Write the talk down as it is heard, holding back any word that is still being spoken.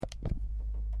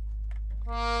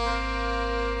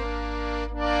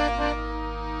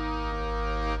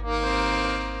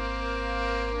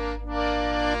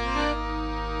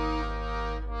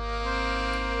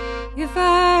If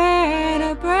I had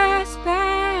a brass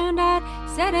band, I'd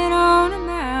set it on a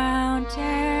mountain,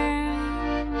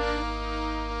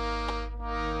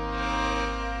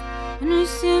 and a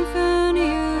symphony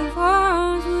of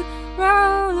horns would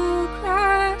roll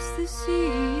across the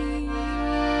sea.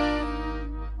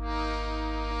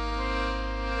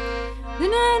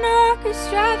 Then an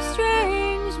orchestra of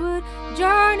strings would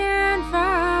join in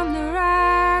from the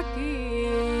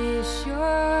rocky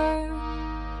shore,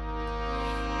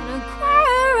 and a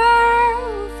choir of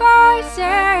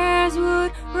voices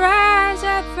would rise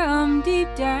up from deep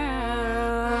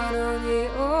down on the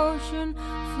ocean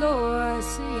floor,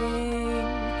 singing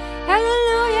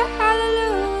hallelujah,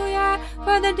 hallelujah,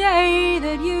 for the day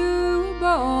that you were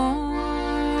born.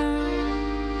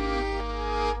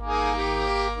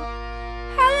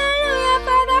 Hallelujah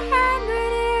for the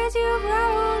 100 years you've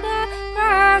rolled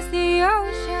across the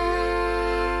ocean.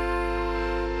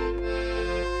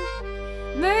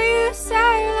 May you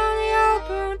sail on the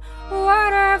open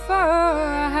water for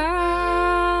 100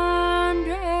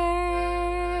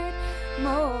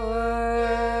 more.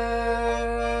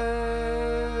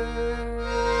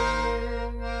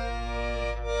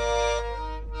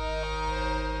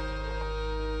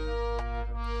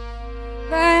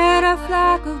 If I had a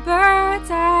flock of birds,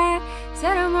 I'd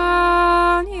set them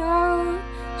on the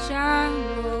ocean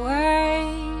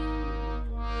waves,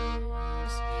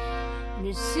 and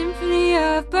a symphony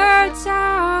of bird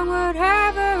song would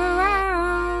hover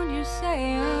around your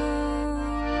sails,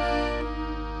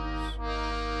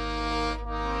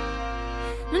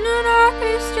 and an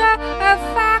orchestra of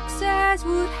foxes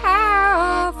would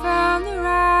howl from the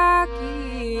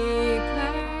rocky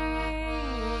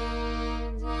plains,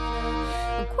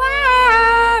 and a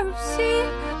choir of sea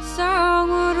song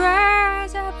would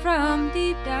rise up from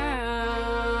deep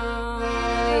down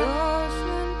the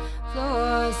ocean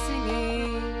floor,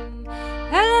 singing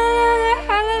hallelujah,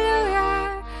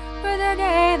 hallelujah, for the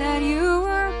day that you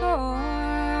were born.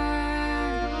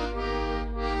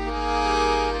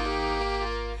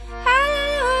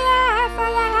 Hallelujah for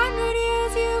the 100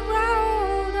 years you've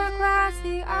rolled across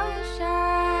the ocean.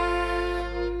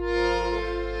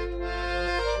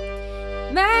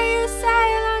 May you say